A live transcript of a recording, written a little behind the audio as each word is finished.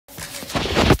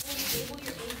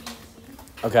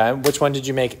Okay, which one did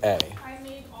you make A? I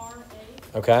made R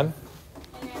A. Okay. And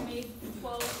I made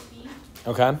 12B.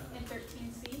 Okay. And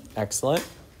 13C. Excellent.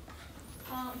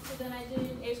 So then I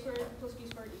did A squared plus B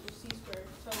squared equals C squared.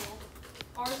 So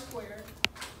R squared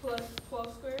plus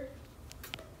 12 squared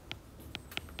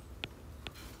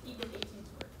equals 18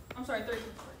 squared. I'm sorry, 13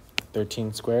 squared.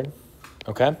 13 squared.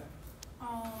 Okay. And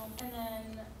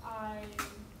then I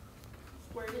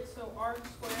squared it. So R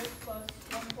squared plus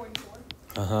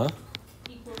 144 Uh-huh.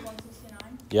 equals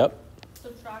 169. Yep.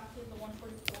 Subtracted the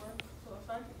 144 to the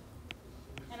side.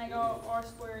 And I got R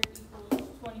squared equals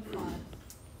 25.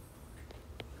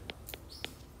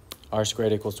 R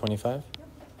squared equals 25. Yep.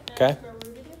 Okay. Square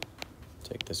rooted it.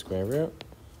 Take the square root.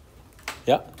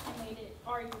 Yep. I made it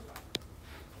R equals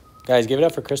 5. Guys, give it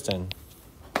up for Kristen.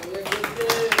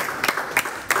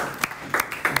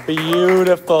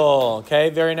 Beautiful. Okay,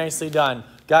 very nicely done.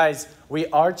 Guys, we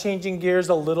are changing gears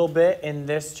a little bit in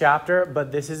this chapter,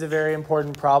 but this is a very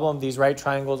important problem. These right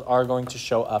triangles are going to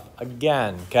show up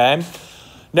again, okay?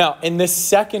 Now, in the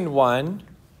second one,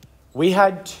 we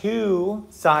had two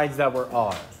sides that were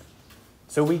R.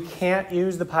 So we can't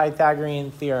use the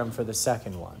Pythagorean theorem for the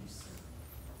second one.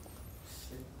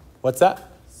 What's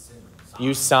that?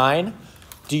 Use sine.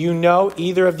 Do you know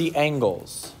either of the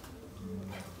angles?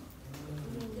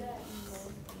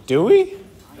 Do we?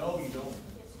 No, you don't.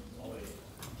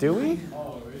 Do we?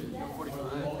 Oh,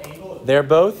 really? They're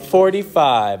both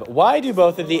 45. Why do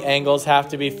both of the angles have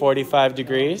to be 45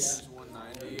 degrees?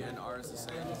 190 and R is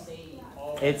the same.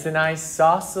 It's an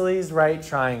isosceles right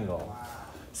triangle.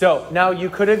 So now you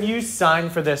could have used sine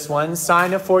for this one.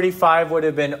 Sine of 45 would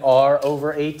have been R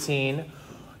over 18.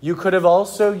 You could have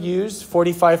also used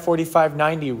 45, 45,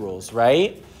 90 rules,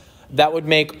 right? That would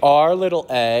make R little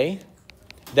a.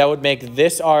 That would make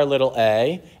this R little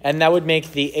a. And that would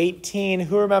make the 18.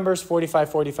 Who remembers 45,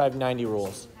 45, 90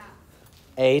 rules?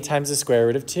 A times the square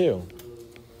root of 2.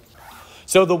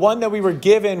 So the one that we were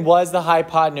given was the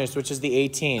hypotenuse, which is the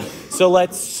 18. So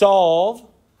let's solve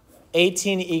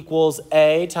 18 equals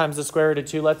A times the square root of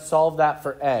 2. Let's solve that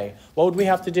for A. What would we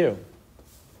have to do?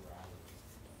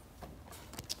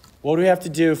 What do we have to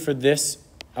do for this?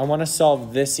 I want to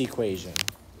solve this equation.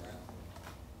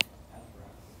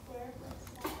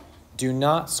 Do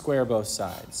not square both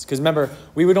sides. Because remember,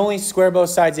 we would only square both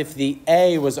sides if the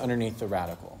A was underneath the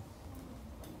radical.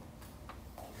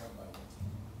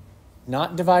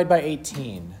 Not divide by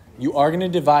 18. You are going to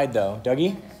divide though.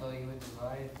 Dougie? So you would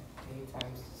divide A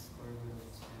times the square root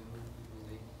of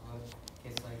 2 equals 8.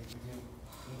 Okay, so like you do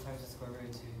A times the square root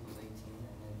of 2 equals 18,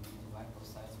 and then you divide both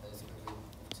sides by the square root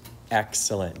of 2.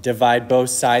 Excellent. Divide both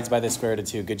sides by the square root of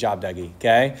 2. Good job, Dougie.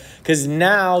 Okay? Because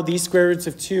now these square roots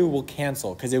of 2 will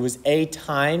cancel. Because it was A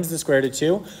times the square root of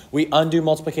 2. We undo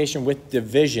multiplication with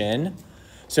division.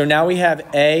 So now we have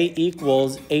A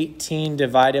equals 18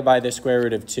 divided by the square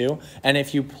root of 2. And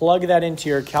if you plug that into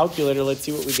your calculator, let's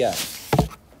see what we get.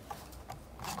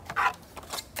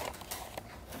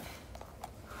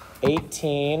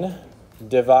 18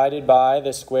 divided by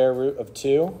the square root of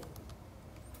 2.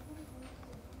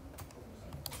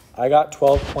 I got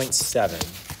 12.7.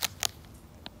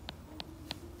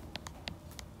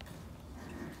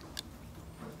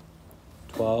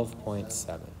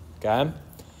 Okay?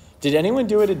 Did anyone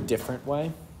do it a different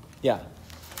way? Yeah.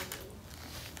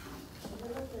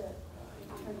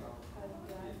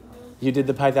 You did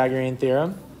the Pythagorean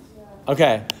theorem?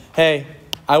 Okay. Hey,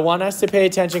 I want us to pay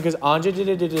attention because Anja did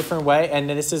it a different way, and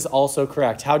this is also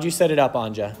correct. How'd you set it up,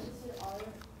 Anja?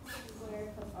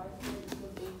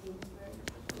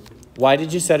 Why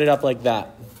did you set it up like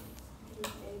that?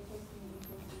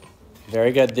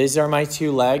 Very good. These are my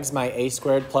two legs. My A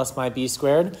squared plus my B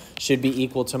squared should be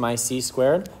equal to my C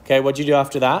squared. Okay, what'd you do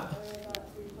after that?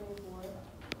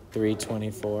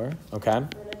 324. Okay.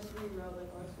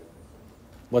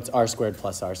 What's R squared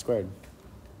plus R squared?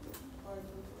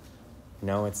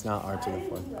 No, it's not R to the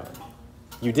 4th power.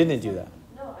 You didn't do that.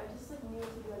 No, I just like knew to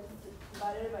do it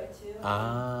divided by 2.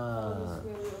 Ah.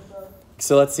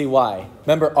 So let's see why.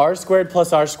 Remember, R squared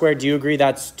plus R squared, do you agree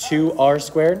that's 2R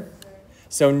squared?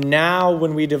 So now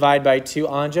when we divide by 2,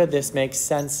 Anja, this makes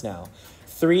sense now.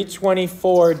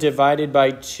 324 divided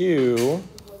by 2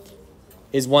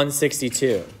 is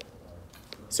 162.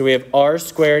 So we have R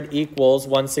squared equals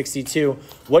 162.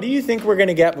 What do you think we're going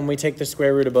to get when we take the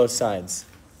square root of both sides?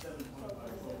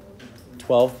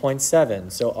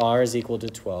 12.7. So R is equal to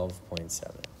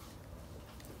 12.7.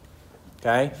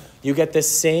 Okay? You get the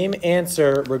same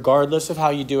answer regardless of how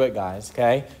you do it, guys.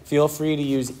 Okay? Feel free to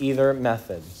use either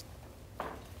method.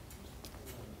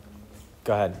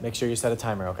 Go ahead. Make sure you set a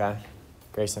timer, okay?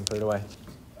 Grayson, put it away.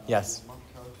 Yes.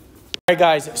 right,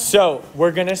 guys, so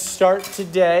we're going to start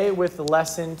today with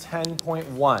lesson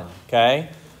 10.1, okay?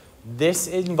 This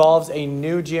involves a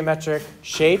new geometric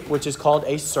shape, which is called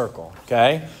a circle,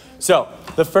 okay? So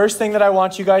the first thing that I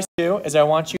want you guys to do is I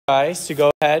want you guys to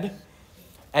go ahead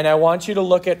and I want you to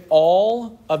look at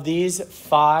all of these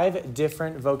 5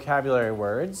 different vocabulary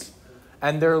words,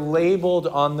 and they're labeled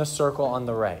on the circle on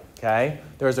the right, okay?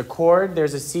 There's a chord,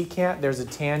 there's a secant, there's a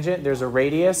tangent, there's a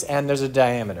radius, and there's a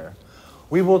diameter.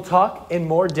 We will talk in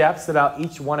more depth about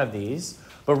each one of these,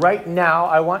 but right now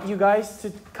I want you guys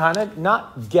to kind of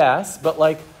not guess, but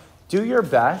like do your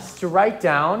best to write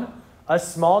down a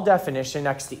small definition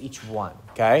next to each one,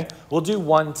 okay? We'll do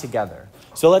one together.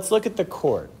 So let's look at the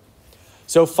chord.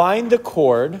 So find the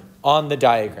chord on the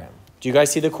diagram. Do you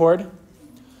guys see the chord?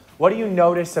 What do you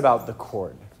notice about the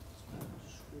chord?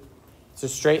 It's a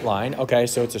straight line. Okay,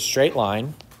 so it's a straight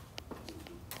line.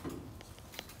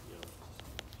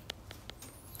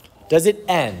 Does it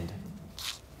end?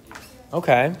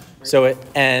 Okay, so it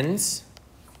ends.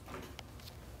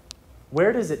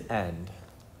 Where does it end?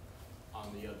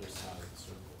 On the other side of the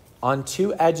circle. On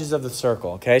 2 edges of the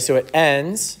circle. Okay, so it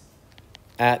ends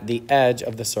at the edge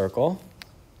of the circle.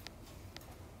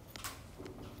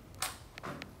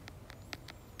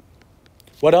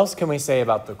 What else can we say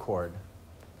about the chord?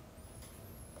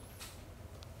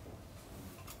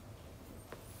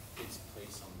 It's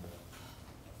placed on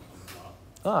the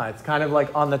top. It's kind of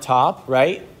like on the top,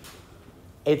 right?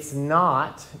 It's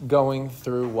not going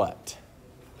through what?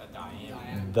 The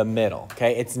diameter. The middle,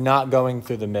 okay? It's not going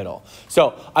through the middle.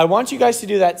 So I want you guys to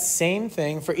do that same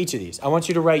thing for each of these. I want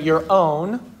you to write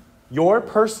your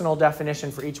personal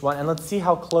definition for each one, and let's see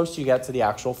how close you get to the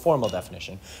actual formal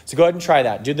definition. So go ahead and try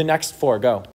that. Do the next 4.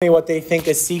 Go. Tell me what they think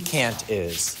a secant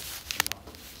is.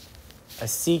 A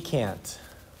secant.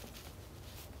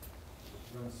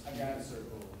 I got a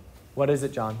circle. What is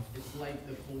it, John? It's like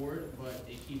the chord, but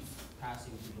it keeps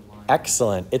passing through the line.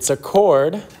 Excellent. It's a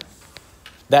chord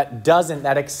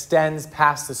that extends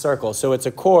past the circle. So it's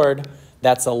a chord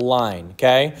that's a line,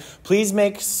 okay? Please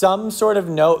make some sort of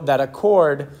note that a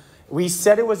chord, we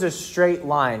said it was a straight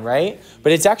line, right?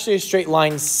 But it's actually a straight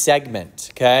line segment,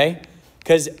 okay?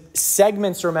 Because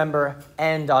segments, remember,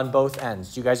 end on both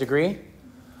ends. Do you guys agree?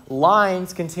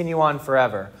 Lines continue on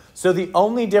forever. So the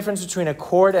only difference between a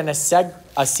chord and a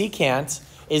secant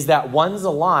is that one's a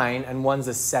line and one's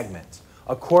a segment.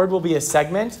 A chord will be a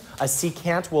segment, a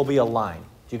secant will be a line.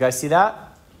 Do you guys see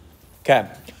that? Okay.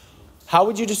 How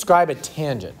would you describe a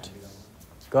tangent?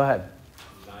 Go ahead.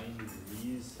 9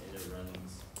 degrees and it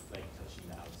runs like touching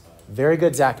the outside. Very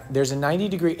good, Zach. There's a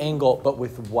 90-degree angle, but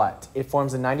with what? It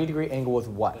forms a 90-degree angle with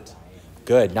what?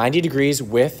 Good. 90 degrees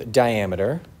with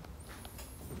diameter.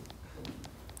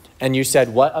 And you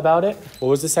said what about it? What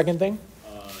was the second thing?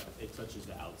 It touches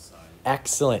the outside.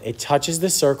 Excellent. It touches the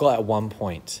circle at one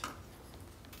point.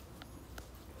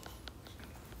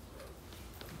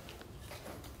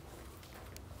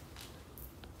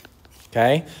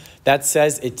 Okay? That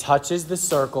says it touches the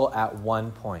circle at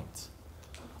one point.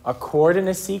 A chord and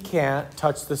a secant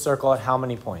touch the circle at how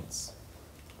many points?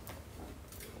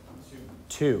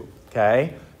 2.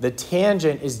 Okay? The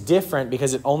tangent is different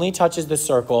because it only touches the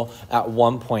circle at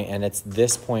one point, and it's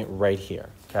this point right here.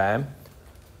 Okay?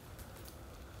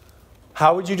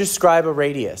 How would you describe a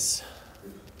radius?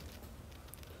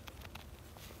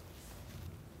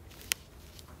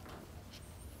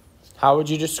 How would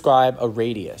you describe a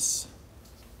radius?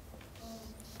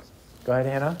 Go ahead,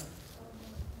 Hannah.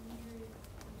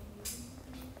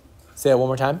 Say it one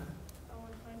more time.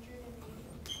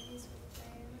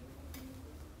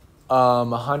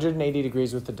 180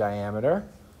 degrees with the diameter.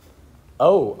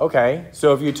 Oh, okay.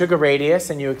 So if you took a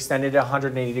radius and you extended it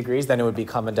 180 degrees, then it would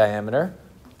become a diameter.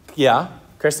 Yeah,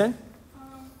 Kristen? I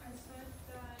said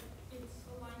that it's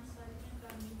a line segment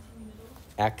that meets in the middle.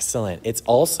 Excellent. It's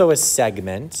also a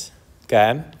segment,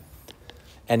 okay?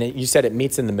 And you said it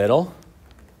meets in the middle?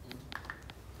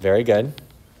 Very good.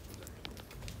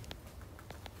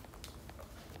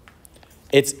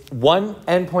 It's one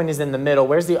endpoint is in the middle.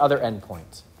 Where's the other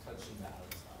endpoint? Touching the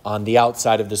outside. On the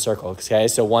outside of the circle, okay?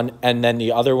 So one, and then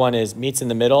the other one is meets in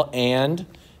the middle and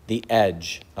the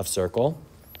edge of circle.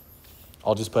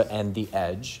 I'll just put and the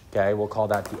edge, okay? We'll call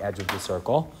that the edge of the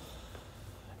circle.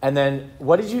 And then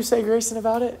what did you say, Grayson,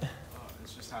 about it?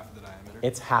 It's just half of the diameter.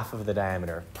 It's half of the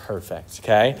diameter. Perfect,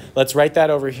 okay? Let's write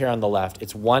that over here on the left.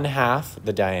 It's 1/2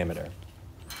 the diameter.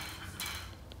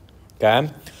 Okay?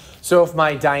 So if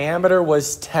my diameter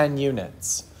was 10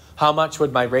 units, how much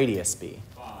would my radius be?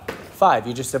 5.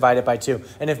 You just divide it by 2.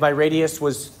 And if my radius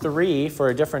was 3 for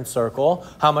a different circle,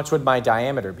 how much would my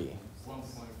diameter be?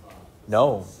 1.5.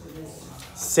 No.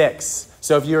 6.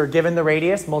 So if you're given the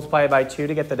radius, multiply it by 2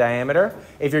 to get the diameter.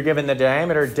 If you're given the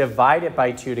diameter, divide it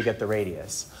by 2 to get the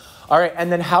radius. All right,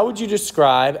 and then how would you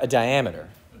describe a diameter?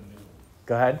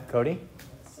 Go ahead, Cody.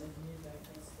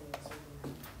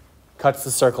 Cuts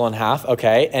the circle in half.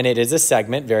 Okay, and it is a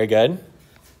segment. Very good.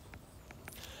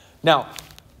 Now,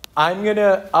 I'm going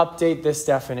to update this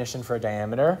definition for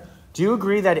diameter. Do you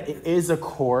agree that it is a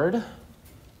chord?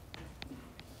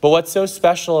 But what's so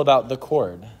special about the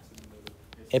chord?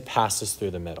 It passes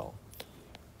through the middle.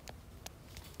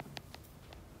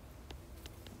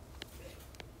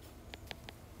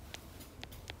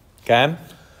 Okay?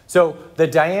 So the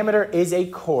diameter is a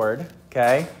chord,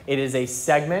 okay? It is a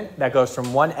segment that goes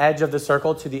from one edge of the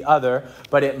circle to the other,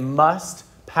 but it must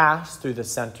pass through the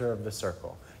center of the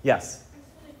circle. Yes?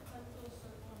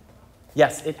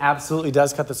 Yes, it absolutely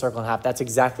does cut the circle in half. That's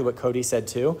exactly what Cody said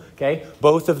too, okay?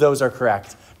 Both of those are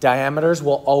correct. Diameters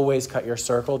will always cut your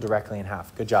circle directly in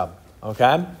half. Good job,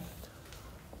 okay?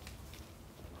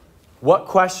 What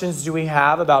questions do we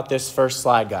have about this first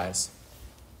slide, guys?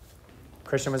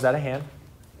 Christian, was that a hand?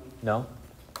 No?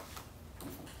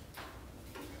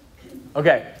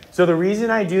 Okay, so the reason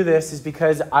I do this is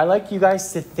because I like you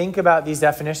guys to think about these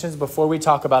definitions before we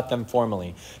talk about them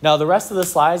formally. Now, the rest of the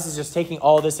slides is just taking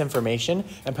all this information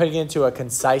and putting it into a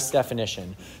concise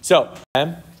definition. So,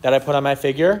 that I put on my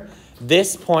figure,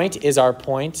 this point is our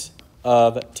point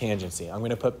of tangency. I'm going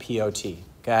to put POT,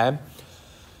 okay?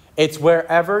 It's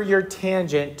wherever your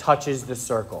tangent touches the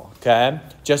circle, okay?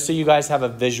 Just so you guys have a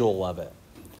visual of it.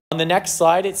 On the next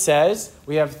slide, it says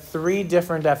we have 3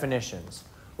 different definitions.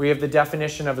 We have the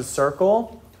definition of a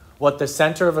circle, what the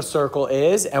center of a circle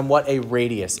is, and what a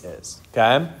radius is,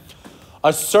 okay?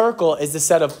 A circle is the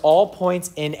set of all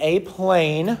points in a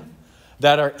plane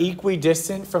that are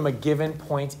equidistant from a given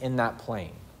point in that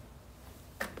plane.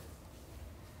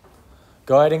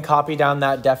 Go ahead and copy down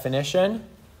that definition.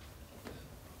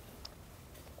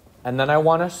 And then I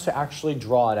want us to actually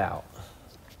draw it out.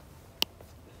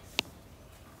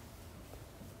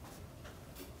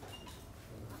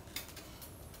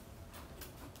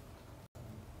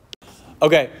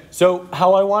 Okay, so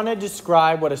how I want to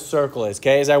describe what a circle is,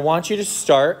 okay, is I want you to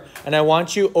start, and I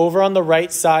want you over on the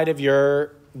right side of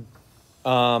your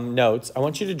notes, I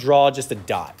want you to draw just a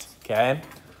dot, okay?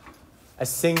 A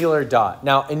singular dot.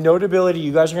 Now, in Notability,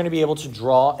 you guys are going to be able to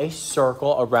draw a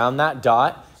circle around that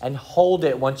dot and hold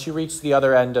it once you reach the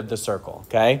other end of the circle,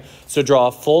 okay? So draw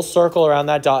a full circle around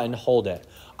that dot and hold it.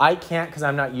 I can't because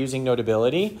I'm not using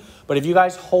Notability, but if you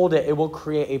guys hold it, it will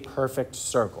create a perfect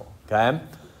circle, okay?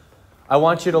 I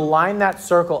want you to line that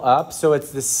circle up so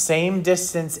it's the same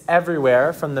distance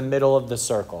everywhere from the middle of the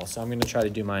circle. So I'm going to try to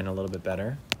do mine a little bit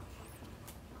better.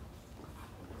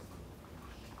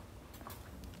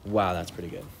 Wow, that's pretty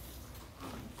good.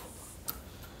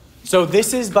 So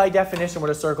this is by definition what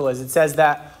a circle is. It says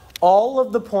that all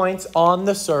of the points on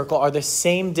the circle are the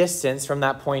same distance from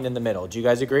that point in the middle. Do you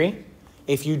guys agree?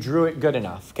 If you drew it good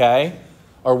enough, okay?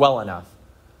 Or well enough.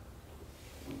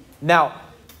 Now,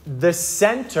 the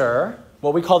center,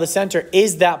 what we call the center,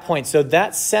 is that point. So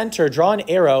that center, draw an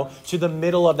arrow to the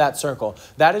middle of that circle.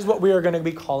 That is what we are going to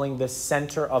be calling the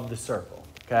center of the circle,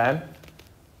 okay?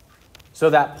 So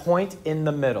that point in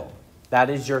the middle, that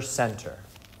is your center.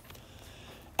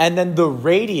 And then the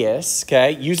radius, okay,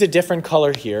 use a different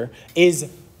color here, is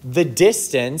the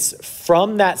distance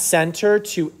from that center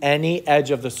to any edge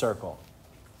of the circle.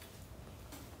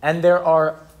 And there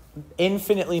are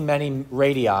infinitely many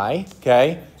radii,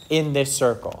 okay, in this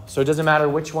circle. So it doesn't matter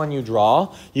which one you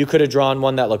draw. You could have drawn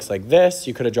one that looks like this.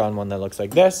 You could have drawn one that looks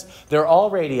like this. They're all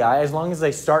radii as long as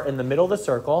they start in the middle of the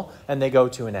circle and they go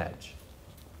to an edge.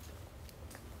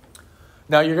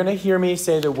 Now you're going to hear me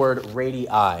say the word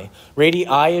radii.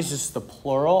 Radii is just the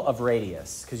plural of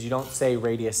radius because you don't say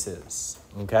radiuses,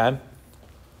 okay?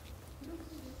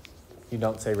 You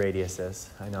don't say radiuses,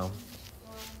 I know.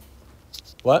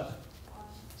 What?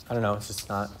 I don't know, it's just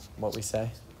not what we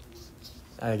say.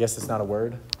 I guess it's not a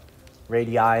word.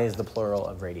 Radii is the plural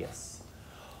of radius.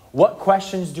 What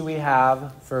questions do we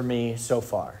have for me so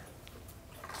far?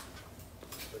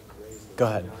 Go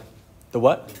ahead. The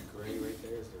what? The gray right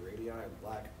there is the radii and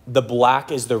black. The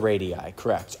black is the radii,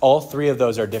 correct. All 3 of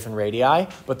those are different radii,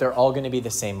 but they're all going to be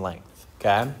the same length,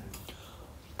 okay?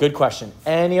 Good question.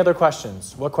 Any other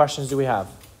questions? What questions do we have?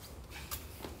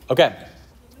 Okay.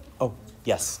 Oh,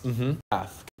 yes.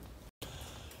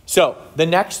 So the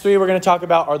next 3 we're going to talk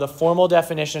about are the formal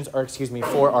definitions,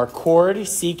 for our chord,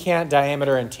 secant,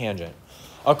 diameter, and tangent.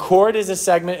 A chord is a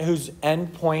segment whose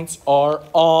endpoints are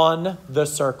on the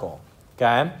circle,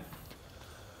 okay?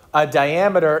 A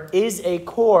diameter is a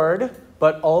chord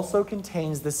but also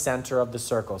contains the center of the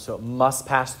circle, so it must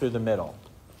pass through the middle.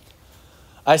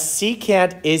 A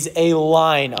secant is a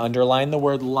line. Underline the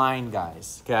word line,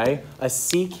 guys, okay? A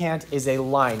secant is a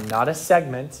line, not a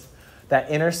segment,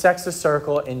 that intersects a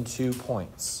circle in 2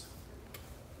 points.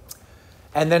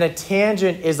 And then a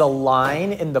tangent is a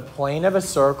line in the plane of a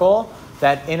circle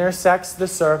that intersects the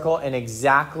circle in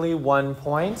exactly 1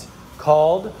 point,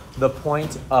 called the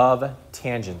point of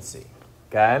tangency,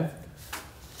 okay?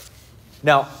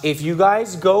 Now, if you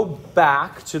guys go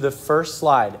back to the first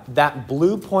slide, that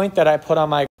blue point that I put on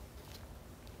my...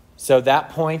 So that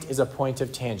point is a point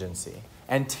of tangency.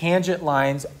 And tangent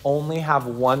lines only have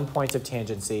 1 point of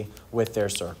tangency with their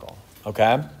circle,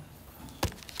 okay?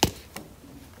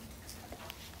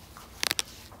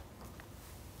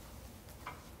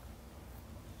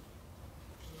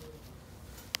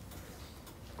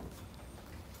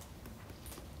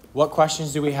 What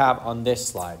questions do we have on this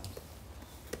slide?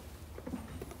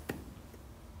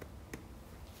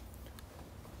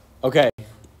 Okay.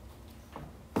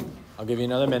 I'll give you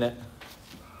another minute.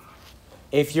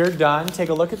 If you're done, take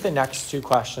a look at the next 2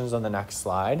 questions on the next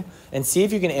slide and see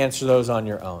if you can answer those on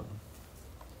your own.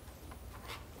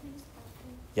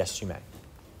 Yes, you may.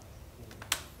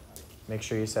 Make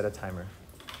sure you set a timer.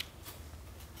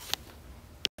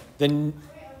 Then,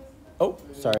 oh,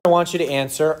 sorry. I want you to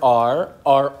answer are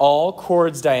all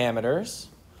chords diameters?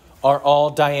 Are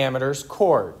all diameters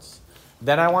chords?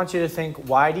 Then I want you to think,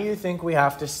 why do you think we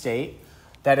have to state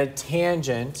that a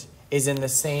tangent is in the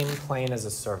same plane as a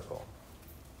circle?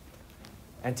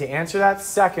 And to answer that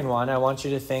second one, I want you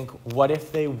to think, what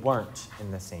if they weren't in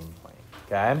the same plane?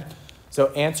 Okay? So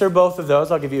answer both of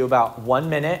those. I'll give you about 1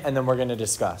 minute, and then we're going to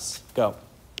discuss. Go.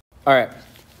 All right.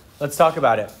 Let's talk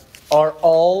about it. Are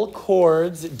all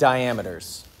chords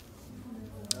diameters?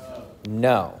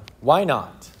 No. Why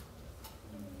not?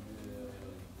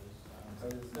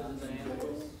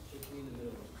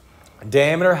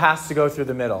 Diameter has to go through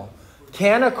the middle.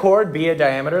 Can a chord be a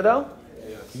diameter, though?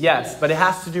 Yes, but it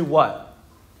has to do what?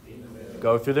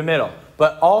 Go through the middle.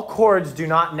 But all chords do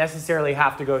not necessarily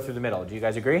have to go through the middle. Do you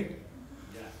guys agree?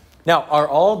 Now, are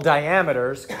all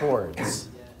diameters chords?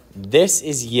 This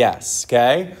is yes,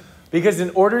 okay? Because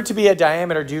in order to be a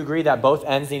diameter, do you agree that both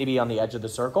ends need to be on the edge of the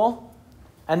circle?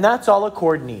 And that's all a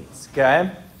chord needs,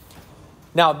 okay?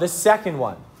 Now, the second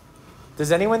one.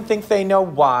 Does anyone think they know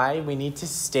why we need to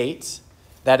state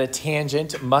that a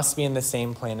tangent must be in the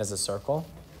same plane as a circle?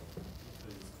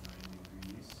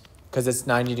 Because it's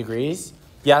 90 degrees?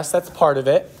 Yes, that's part of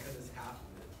it.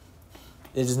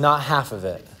 It is not half of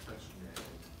it.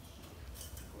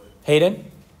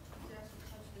 Hayden?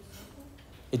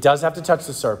 It does have to touch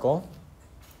the circle.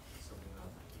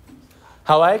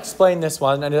 How I explain this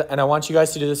one, and I want you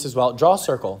guys to do this as well, draw a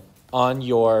circle on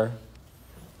your,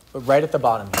 right at the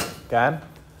bottom here, okay?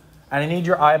 And I need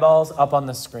your eyeballs up on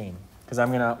the screen because I'm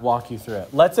going to walk you through it.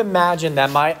 Let's imagine that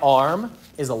my arm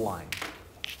is a line.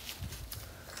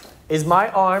 Is my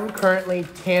arm currently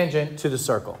tangent to the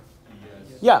circle?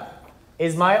 Yes. Yeah.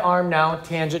 Is my arm now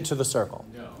tangent to the circle?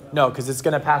 No. No, because it's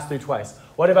going to pass through twice.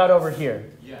 What about over here?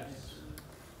 Yes.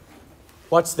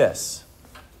 What's this?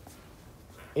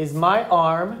 Is my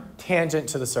arm tangent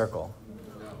to the circle?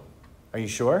 No. Are you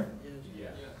sure?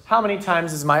 Yes. How many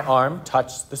times does my arm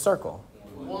touch the circle?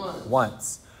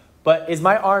 Once. But is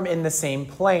my arm in the same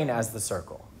plane as the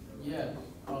circle? Yes.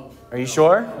 Oh. Are you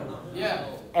sure? Yeah.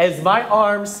 Is my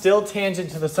arm still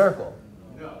tangent to the circle?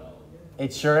 No.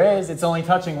 It sure is. It's only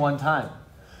touching one time.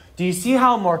 Do you see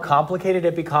how more complicated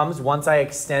it becomes once I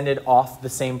extend it off the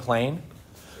same plane?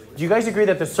 Do you guys agree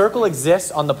that the circle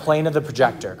exists on the plane of the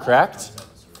projector, correct?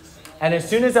 And as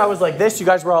soon as I was like this, you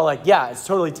guys were all like, yeah, it's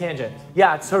totally tangent.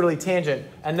 Yeah, it's totally tangent.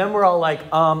 And then we're all like,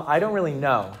 I don't really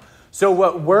know. So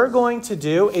what we're going to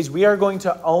do is we are going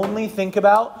to only think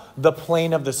about the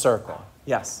plane of the circle.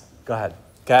 Yes, go ahead.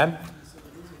 Okay?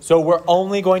 So we're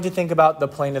only going to think about the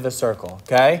plane of the circle,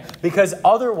 okay? Because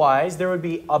otherwise, there would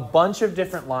be a bunch of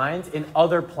different lines in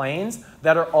other planes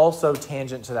that are also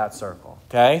tangent to that circle,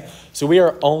 okay? So we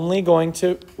are only going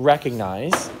to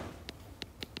recognize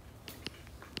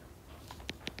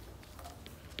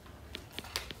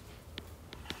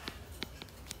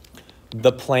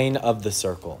the plane of the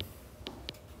circle.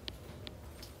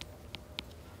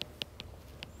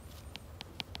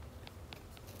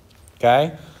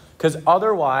 Okay? Because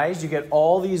otherwise, you get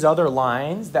all these other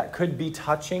lines that could be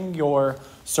touching your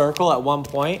circle at one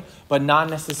point, but not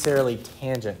necessarily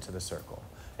tangent to the circle,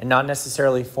 and not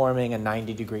necessarily forming a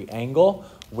 90-degree angle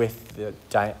with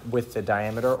the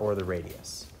diameter or the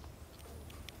radius.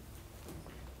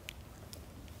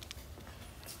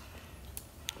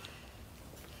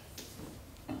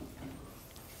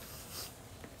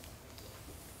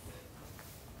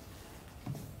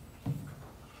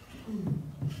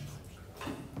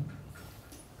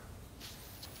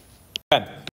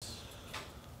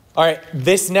 All right,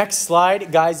 this next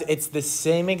slide, guys, it's the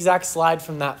same exact slide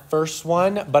from that first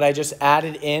one, but I just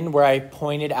added in where I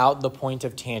pointed out the point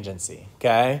of tangency,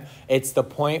 okay? It's the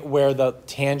point where the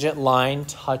tangent line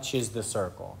touches the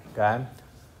circle, okay?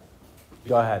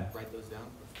 Go ahead. Write those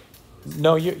down.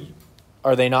 No,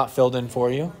 are they not filled in for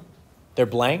you? They're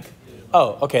blank?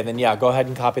 Oh, okay, then yeah, go ahead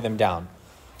and copy them down.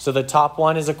 So the top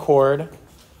one is a chord.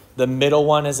 The middle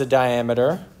one is a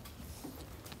diameter.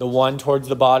 The one towards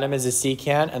the bottom is a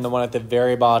secant, and the one at the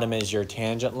very bottom is your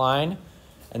tangent line.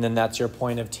 And then that's your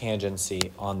point of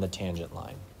tangency on the tangent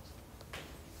line.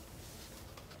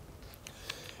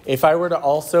 If I were to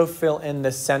also fill in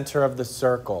the center of the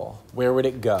circle, where would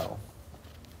it go?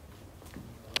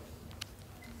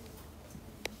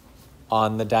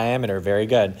 On the diameter, very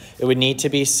good. It would need to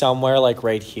be somewhere like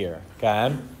right here,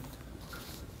 okay?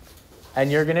 And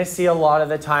you're gonna see a lot of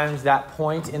the times that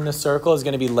point in the circle is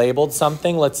gonna be labeled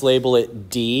something. Let's label it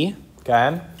D,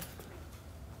 okay?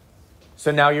 So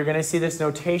now you're gonna see this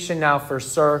notation now for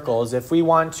circles. If we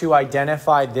want to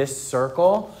identify this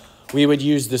circle, we would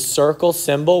use the circle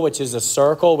symbol, which is a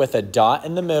circle with a dot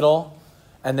in the middle,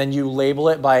 and then you label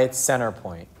it by its center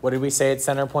point. What did we say its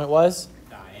center point was?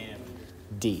 Diameter.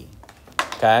 D,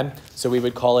 okay? So we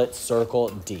would call it circle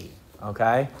D,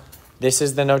 okay? This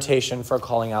is the notation for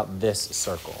calling out this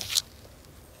circle.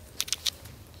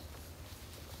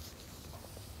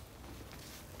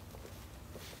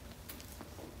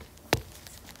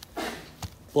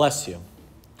 Bless you.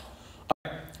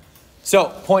 All right. So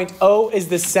point O is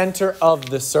the center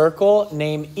of the circle.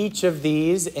 Name each of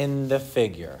these in the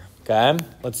figure. Okay,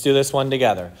 let's do this one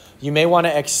together. You may want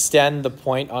to extend the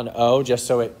point on O just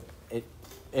so it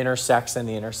intersects in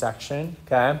the intersection.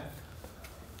 Okay.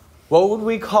 What would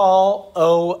we call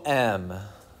OM?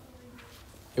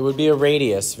 It would be a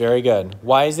radius. Very good.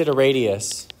 Why is it a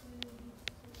radius?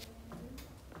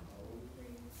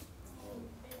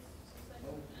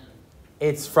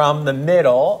 It's from the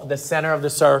middle, the center of the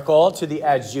circle, to the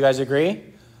edge. Do you guys agree?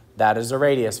 That is a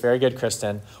radius. Very good,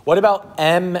 Kristen. What about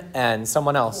MN?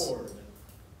 Someone else. Chord.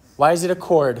 Why is it a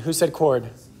chord? Who said chord?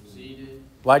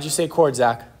 Why'd you say chord,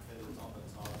 Zach?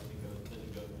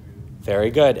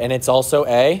 Very good. And it's also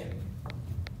a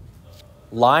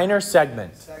line or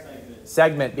segment?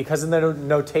 Segment, because of the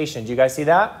notation. Do you guys see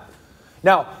that?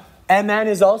 Now, MN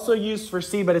is also used for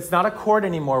C, but it's not a chord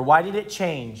anymore. Why did it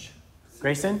change?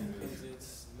 Grayson?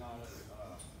 It's not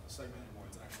a segment anymore,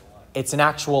 it's an actual line. It's an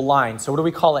actual line. So what do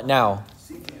we call it now?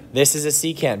 Secant. This is a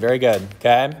secant. Very good.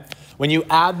 Okay. When you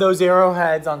add those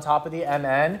arrowheads on top of the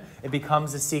MN, it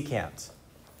becomes a secant.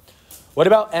 What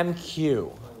about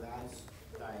MQ?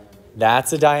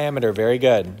 That's a diameter. Very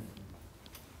good.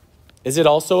 Is it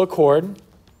also a chord?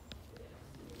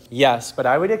 Yes, but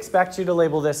I would expect you to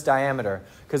label this diameter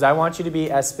because I want you to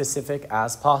be as specific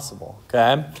as possible.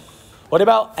 Okay. What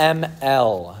about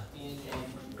ML?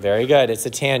 Very good. It's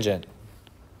a tangent.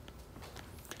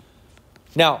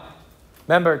 Now,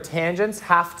 remember, tangents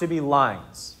have to be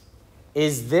lines.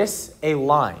 Is this a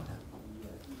line?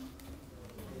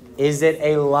 Is it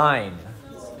a line?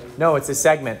 No, it's a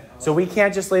segment. So we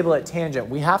can't just label it tangent.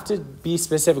 We have to be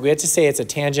specific. We have to say it's a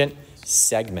tangent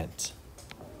segment.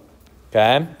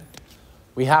 Okay?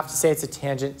 We have to say it's a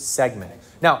tangent segment.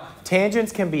 Now,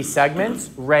 tangents can be segments,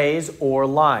 rays, or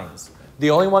lines. The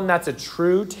only one that's a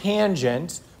true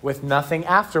tangent with nothing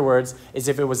afterwards is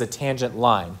if it was a tangent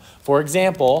line. For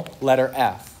example, letter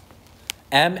F.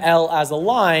 ML as a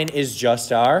line is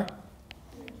just our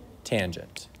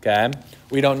tangent. Okay?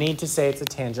 We don't need to say it's a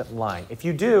tangent line. If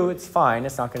you do, it's fine.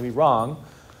 It's not going to be wrong.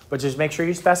 But just make sure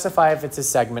you specify if it's a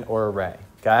segment or a ray.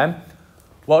 Okay?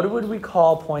 What would we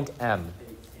call point M?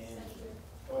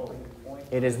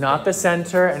 It is not the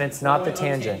center and it's not the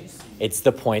tangent. It's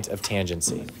the point of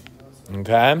tangency.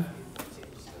 Okay?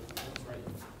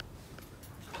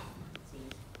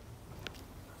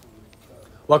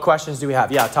 What questions do we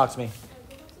have? Yeah, talk to me.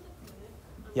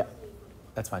 Yeah,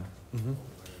 that's fine. Mm-hmm.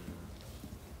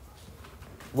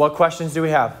 What questions do we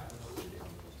have?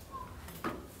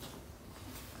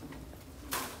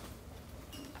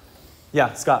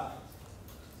 Yeah, Scott.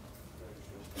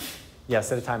 Yeah,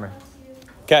 set a timer.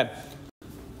 Okay.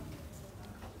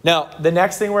 Now, the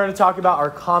next thing we're going to talk about are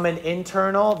common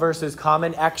internal versus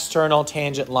common external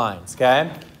tangent lines,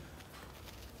 okay?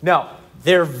 Now,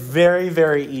 they're very,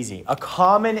 very easy. A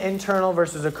common internal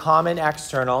versus a common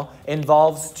external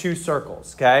involves two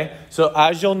circles, okay? So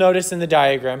as you'll notice in the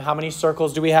diagram, how many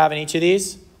circles do we have in each of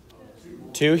these?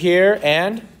 Two here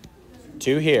and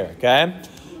two here, okay?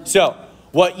 So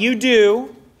what you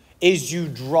do is you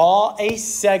draw a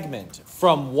segment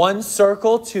from one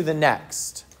circle to the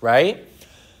next, right?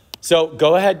 So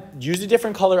go ahead, use a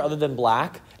different color other than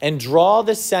black, and draw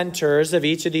the centers of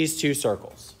each of these two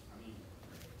circles.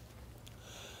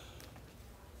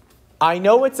 I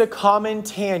know it's a common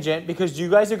tangent because do you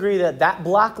guys agree that that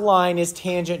black line is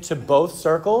tangent to both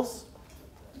circles?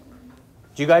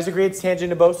 Do you guys agree it's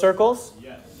tangent to both circles?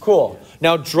 Yes. Cool.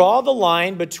 Now draw the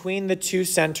line between the two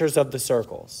centers of the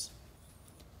circles.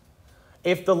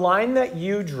 If the line that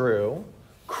you drew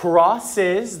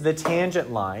crosses the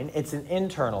tangent line, it's an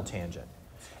internal tangent.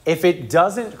 If it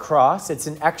doesn't cross, it's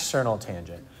an external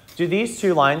tangent. Do these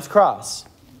two lines cross?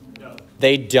 No.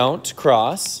 They don't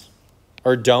cross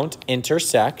or don't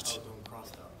intersect.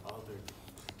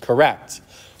 Correct.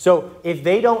 So if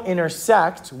they don't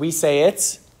intersect, we say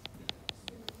it's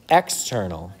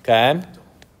external, okay?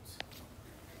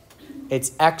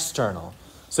 It's external.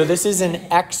 So this is an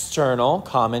external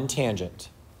common tangent.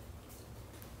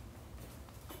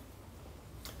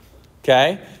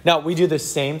 Okay? Now we do the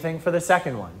same thing for the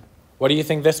second one. What do you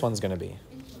think this one's going to be?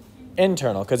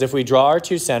 Internal. Because if we draw our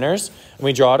two centers and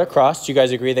we draw it across, do you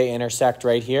guys agree they intersect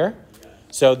right here?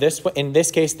 So in this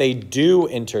case, they do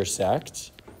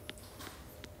intersect.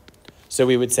 So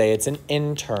we would say it's an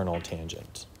internal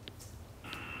tangent.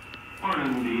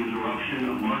 Pardon the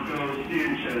interruption. Marco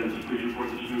Sanchez, please report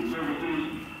to student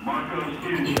services. Marco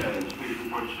Sanchez, please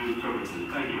report to student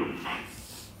services. Thank you.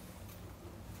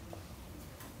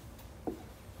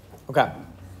 Okay.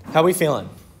 How are we feeling?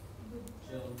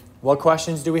 What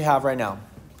questions do we have right now?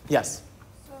 Yes?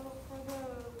 So for the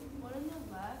one on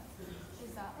the left,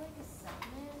 is that like a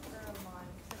segment or a line?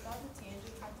 Because I thought the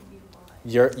tangent had to be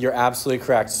a line. You're absolutely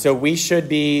correct. So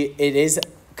it is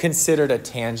considered a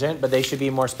tangent, but they should be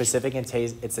more specific and say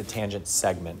it's a tangent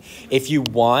segment. If you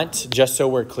want, just so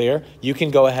we're clear, you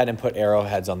can go ahead and put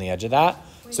arrowheads on the edge of that.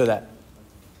 Wait, so that...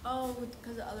 Oh,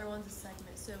 because the other one's a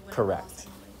segment, so it wouldn't Correct. cross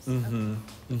anyways.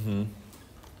 Okay.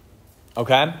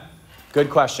 Okay? Good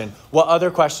question. What other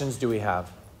questions do we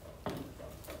have?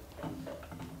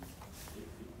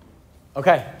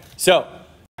 Okay, so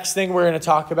next thing we're going to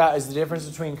talk about is the difference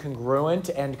between congruent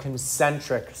and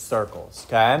concentric circles,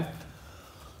 okay?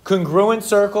 Congruent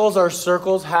circles are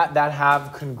circles that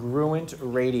have congruent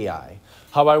radii.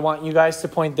 How I want you guys to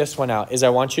point this one out is I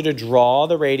want you to draw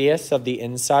the radius of the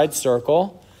inside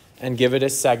circle and give it a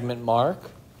segment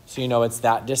mark so you know it's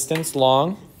that distance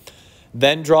long.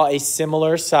 Then draw a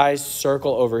similar sized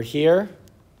circle over here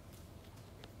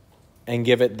and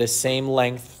give it the same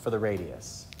length for the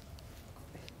radius.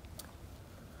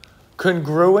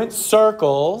 Congruent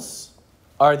circles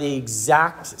are the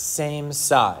exact same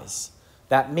size.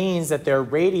 That means that their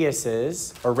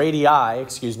radiuses, or radii,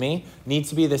 need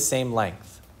to be the same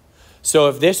length. So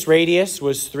if this radius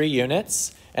was 3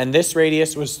 units and this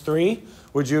radius was 3,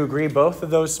 would you agree both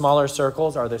of those smaller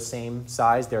circles are the same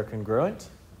size, they're congruent?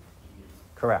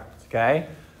 Correct, okay?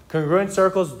 Congruent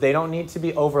circles, they don't need to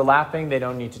be overlapping, they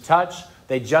don't need to touch,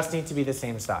 they just need to be the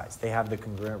same size. They have the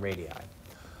congruent radii.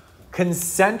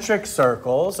 Concentric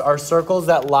circles are circles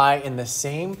that lie in the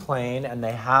same plane and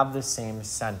they have the same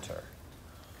center.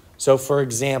 So for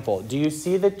example, do you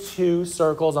see the two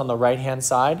circles on the right-hand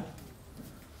side?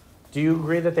 Do you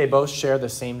agree that they both share the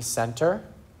same center?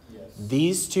 Yes.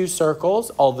 These two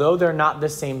circles, although they're not the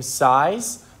same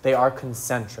size, they are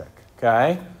concentric,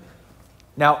 okay?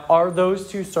 Now, are those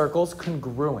two circles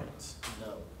congruent?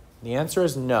 No. The answer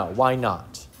is no. Why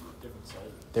not? Different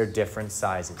sizes. They're different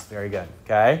sizes. Very good,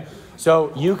 okay?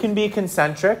 So you can be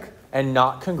concentric and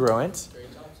not congruent.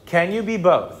 Can you be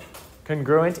both?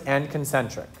 Congruent and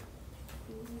concentric?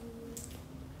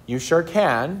 You sure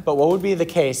can, but what would be the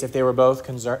case if they were both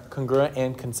congruent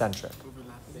and concentric?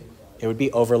 It would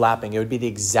be overlapping. It would be the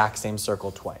exact same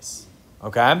circle twice.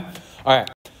 Okay? All right.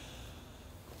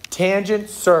 Tangent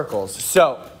circles.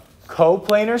 So,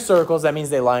 coplanar circles, that means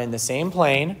they lie in the same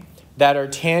plane, that are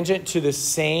tangent to the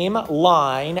same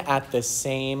line at the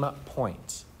same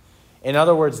point. In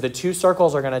other words, the two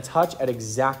circles are going to touch at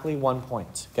exactly one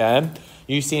point. Okay?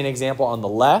 You see an example on the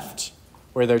left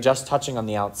where they're just touching on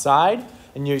the outside.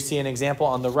 And you see an example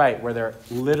on the right where they're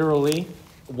literally,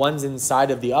 one's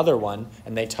inside of the other one,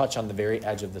 and they touch on the very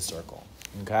edge of the circle.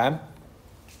 Okay?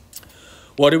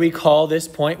 What do we call this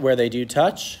point where they do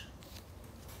touch?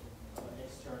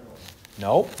 External.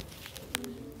 Nope.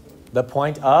 The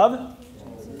point of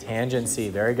tangency.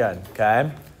 Very good.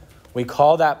 Okay? We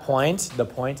call that point the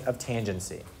point of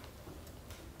tangency.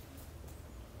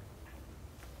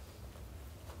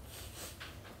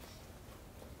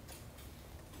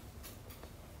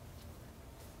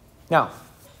 Now,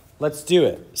 let's do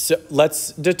it. So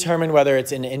let's determine whether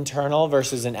it's an internal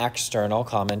versus an external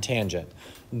common tangent.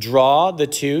 Draw the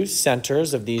two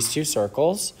centers of these two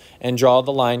circles and draw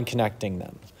the line connecting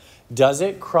them. does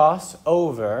it cross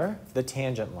over the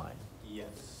tangent line? Yes.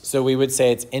 So we would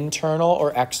say it's internal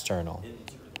or external?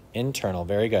 Internal,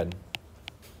 very good.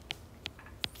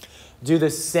 Do the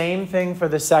same thing for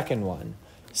the second one.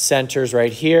 Center's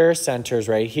right here, center's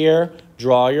right here.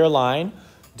 Draw your line.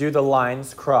 Do the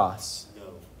lines cross?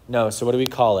 No. No, so what do we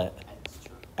call it?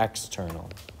 External.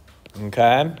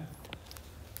 Okay?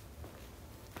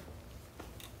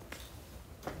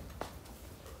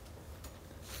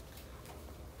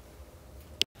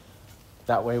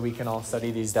 That way we can all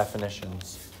study these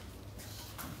definitions.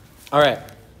 All right.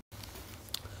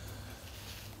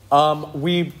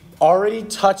 We already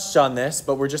touched on this,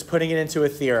 but we're just putting it into a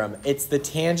theorem. It's the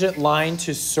tangent line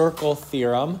to circle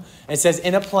theorem. It says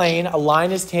in a plane, a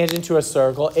line is tangent to a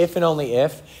circle if and only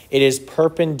if it is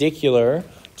perpendicular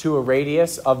to a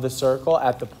radius of the circle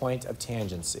at the point of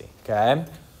tangency. Okay?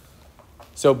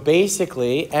 So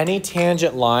basically, any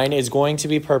tangent line is going to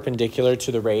be perpendicular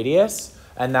to the radius,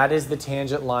 and that is the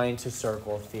tangent line to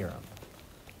circle theorem.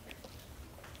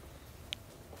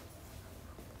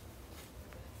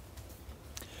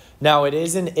 Now, it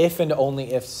is an if and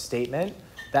only if statement.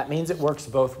 That means it works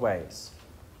both ways.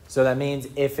 So that means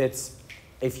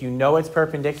if you know it's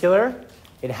perpendicular,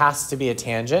 it has to be a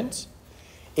tangent.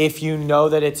 If you know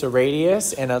that it's a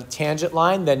radius and a tangent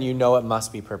line, then you know it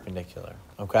must be perpendicular.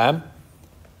 Okay?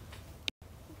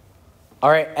 All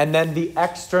right, and then the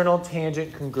external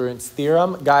tangent congruence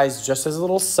theorem. Guys, just as a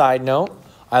little side note,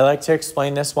 I like to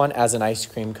explain this one as an ice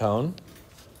cream cone.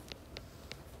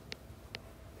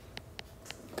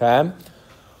 Okay?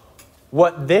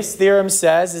 What this theorem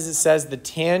says is it says the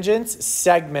tangent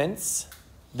segments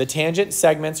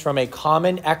from a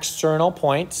common external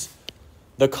point.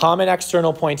 The common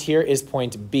external point here is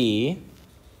point B.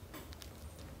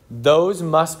 Those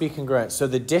must be congruent. So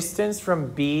the distance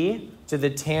from B to the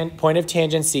point of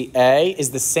tangency A is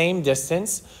the same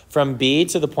distance from B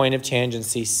to the point of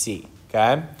tangency C.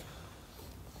 Okay?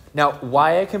 Now,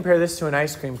 why I compare this to an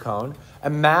ice cream cone,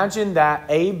 imagine that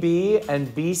AB and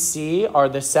BC are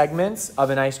the segments of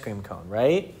an ice cream cone,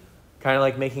 right? Kind of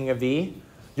like making a V.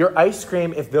 Your ice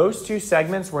cream, if those two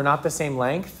segments were not the same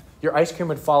length, your ice cream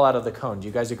would fall out of the cone. Do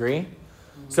you guys agree?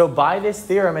 So by this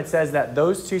theorem, it says that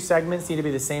those two segments need to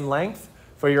be the same length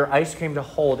for your ice cream to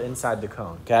hold inside the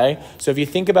cone, okay? So if you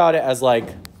think about it as like,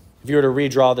 if you were to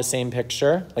redraw the same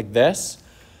picture, like this,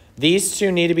 these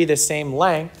two need to be the same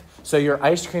length so your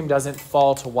ice cream doesn't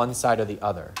fall to one side or the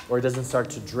other, or it doesn't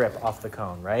start to drip off the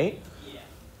cone, right? Yeah.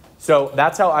 So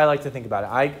that's how I like to think about it.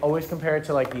 I always compare it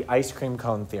to like the ice cream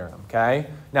cone theorem, okay?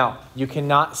 Now, you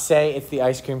cannot say it's the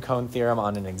ice cream cone theorem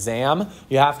on an exam.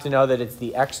 You have to know that it's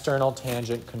the external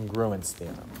tangent congruence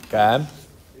theorem, okay?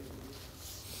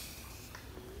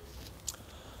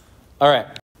 All right.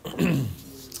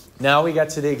 Now we get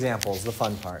to the examples, the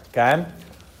fun part, okay?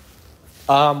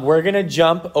 We're going to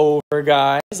jump over,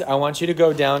 guys. I want you to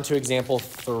go down to example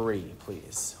 3,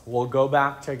 please. We'll go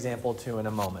back to example 2 in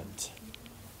a moment.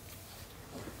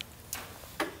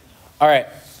 All right.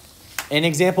 In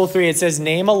example 3, it says,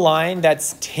 name a line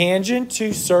that's tangent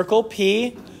to circle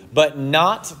P, but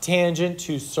not tangent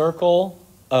to circle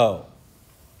O.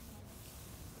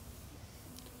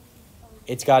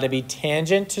 It's got to be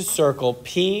tangent to circle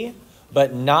P,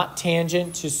 but not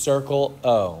tangent to circle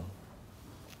O.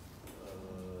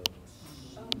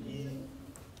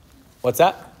 What's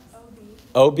that?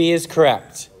 OB is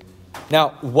correct.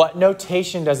 Now, what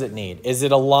notation does it need? Is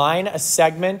it a line, a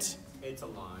segment? It's a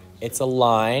line. It's a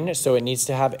line, so it needs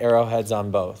to have arrowheads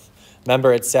on both.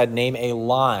 Remember, it said name a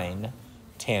line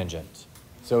tangent.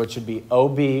 So it should be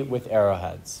OB with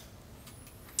arrowheads.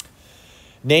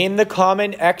 Name the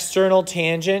common external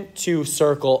tangent to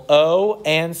circle O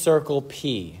and circle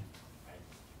P.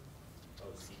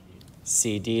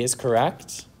 CD is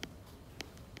correct.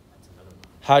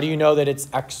 How do you know that it's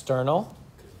external?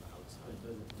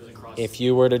 If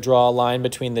you were to draw a line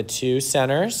between the two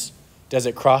centers, does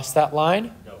it cross that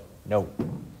line? No.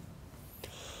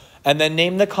 And then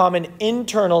name the common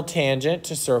internal tangent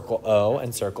to circle O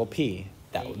and circle P.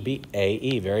 That would be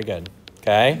AE. Very good.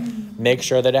 Okay? Make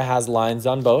sure that it has lines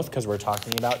on both because we're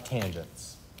talking about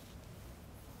tangents.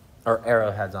 Or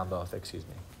arrowheads on both, excuse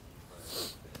me.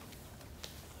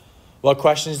 What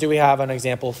questions do we have on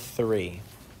example 3?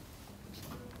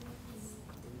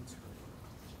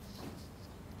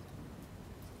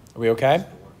 Are we okay?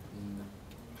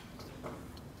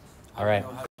 All right.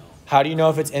 How do you know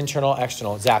if it's internal or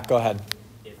external? Zach, go ahead.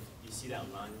 If you see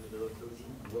that line in the middle, Cody,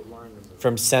 what line is it?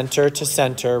 From center to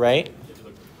center, right?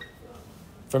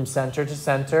 From center to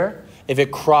center. If it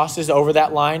crosses over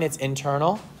that line, it's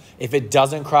internal. If it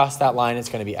doesn't cross that line, it's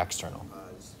going to be external.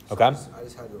 Okay? I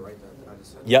just had to write that.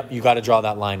 Yep, you got to draw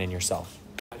that line in yourself.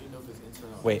 I didn't know if it's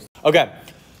internal. Wait. Okay.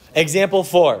 Example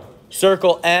 4.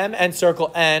 Circle M and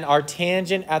circle N are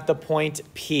tangent at the point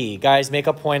P. Guys, make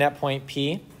a point at point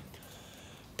P.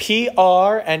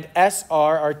 PR and SR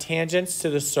are tangents to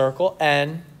the circle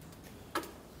N.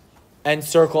 And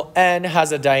circle N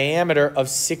has a diameter of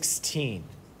 16.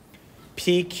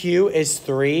 PQ is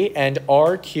 3 and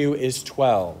RQ is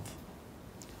 12.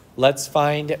 Let's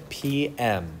find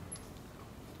PM.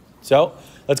 So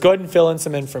let's go ahead and fill in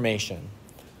some information.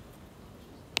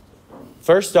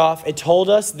 First off, it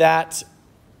told us that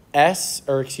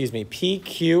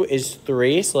PQ is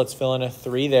 3, so let's fill in a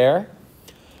 3 there.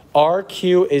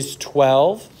 RQ is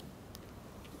 12.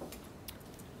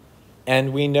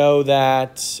 And we know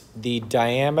that the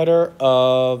diameter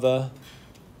of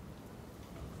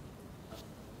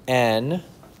N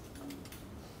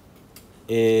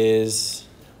is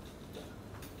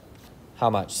how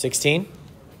much? 16?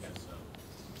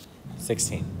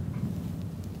 16.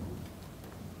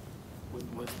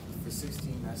 For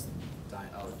 16, that's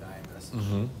diameter.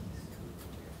 Mm-hmm.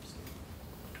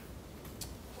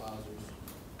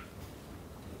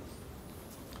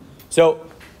 So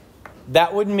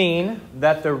that would mean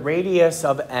that the radius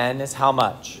of N is how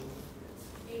much?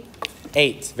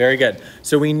 8. Very good.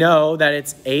 So we know that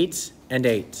it's 8 and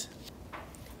 8.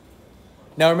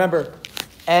 Now remember,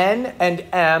 N and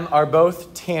M are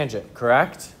both tangent,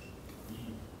 correct?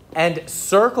 And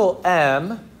circle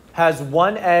M has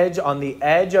one edge on the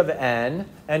edge of N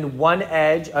and one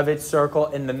edge of its circle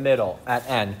in the middle at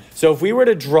N. So if we were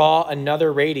to draw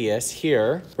another radius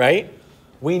here, right?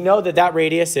 We know that that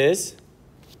radius is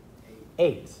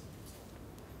 8.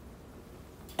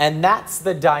 And that's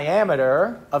the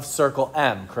diameter of circle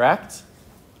M, correct?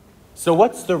 So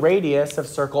what's the radius of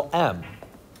circle M?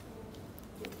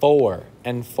 4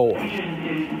 and 4.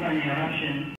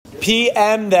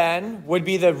 PM then would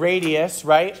be the radius,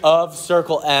 right, of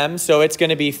circle M. So it's going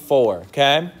to be 4,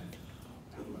 okay?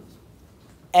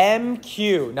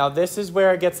 MQ. Now this is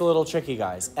where it gets a little tricky,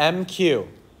 guys. MQ.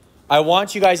 I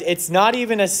want you guys, it's not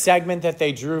even a segment that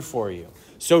they drew for you.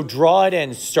 So draw it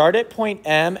in. Start at point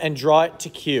M and draw it to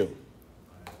Q.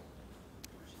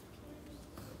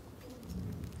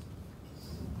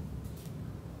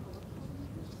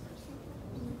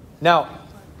 Now,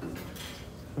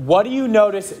 what do you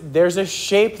notice? There's a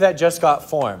shape that just got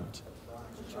formed.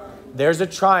 There's a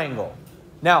triangle.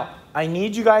 Now, I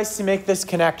need you guys to make this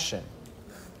connection.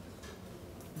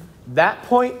 That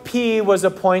point P was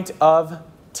a point of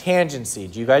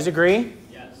tangency. Do you guys agree?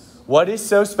 Yes. What is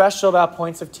so special about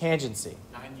points of tangency?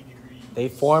 90 degrees. They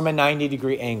form a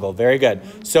 90-degree angle. Very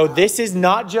good. So this is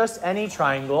not just any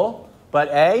triangle, but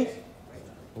a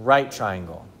right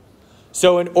triangle.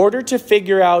 So in order to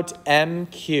figure out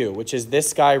MQ, which is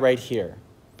this guy right here,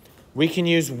 we can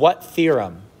use what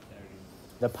theorem?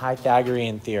 The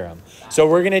Pythagorean theorem. So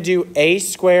we're going to do a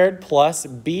squared plus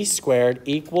b squared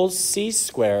equals c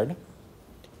squared.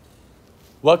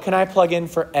 What can I plug in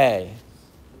for a?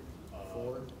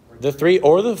 4. The 3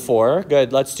 or the 4.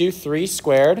 Good. Let's do 3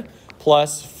 squared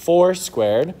plus 4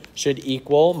 squared should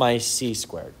equal my c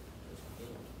squared.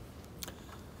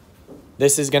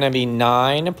 This is going to be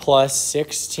 9 plus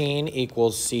 16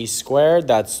 equals c squared.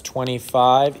 That's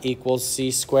 25 equals c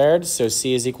squared. So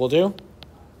c is equal to?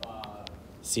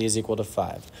 C is equal to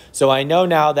 5. So I know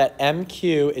now that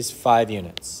MQ is 5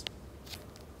 units.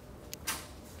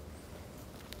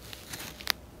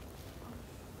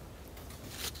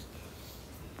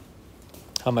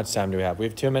 How much time do we have? We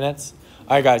have 2 minutes.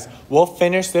 All right, guys. We'll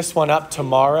finish this one up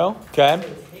tomorrow, okay?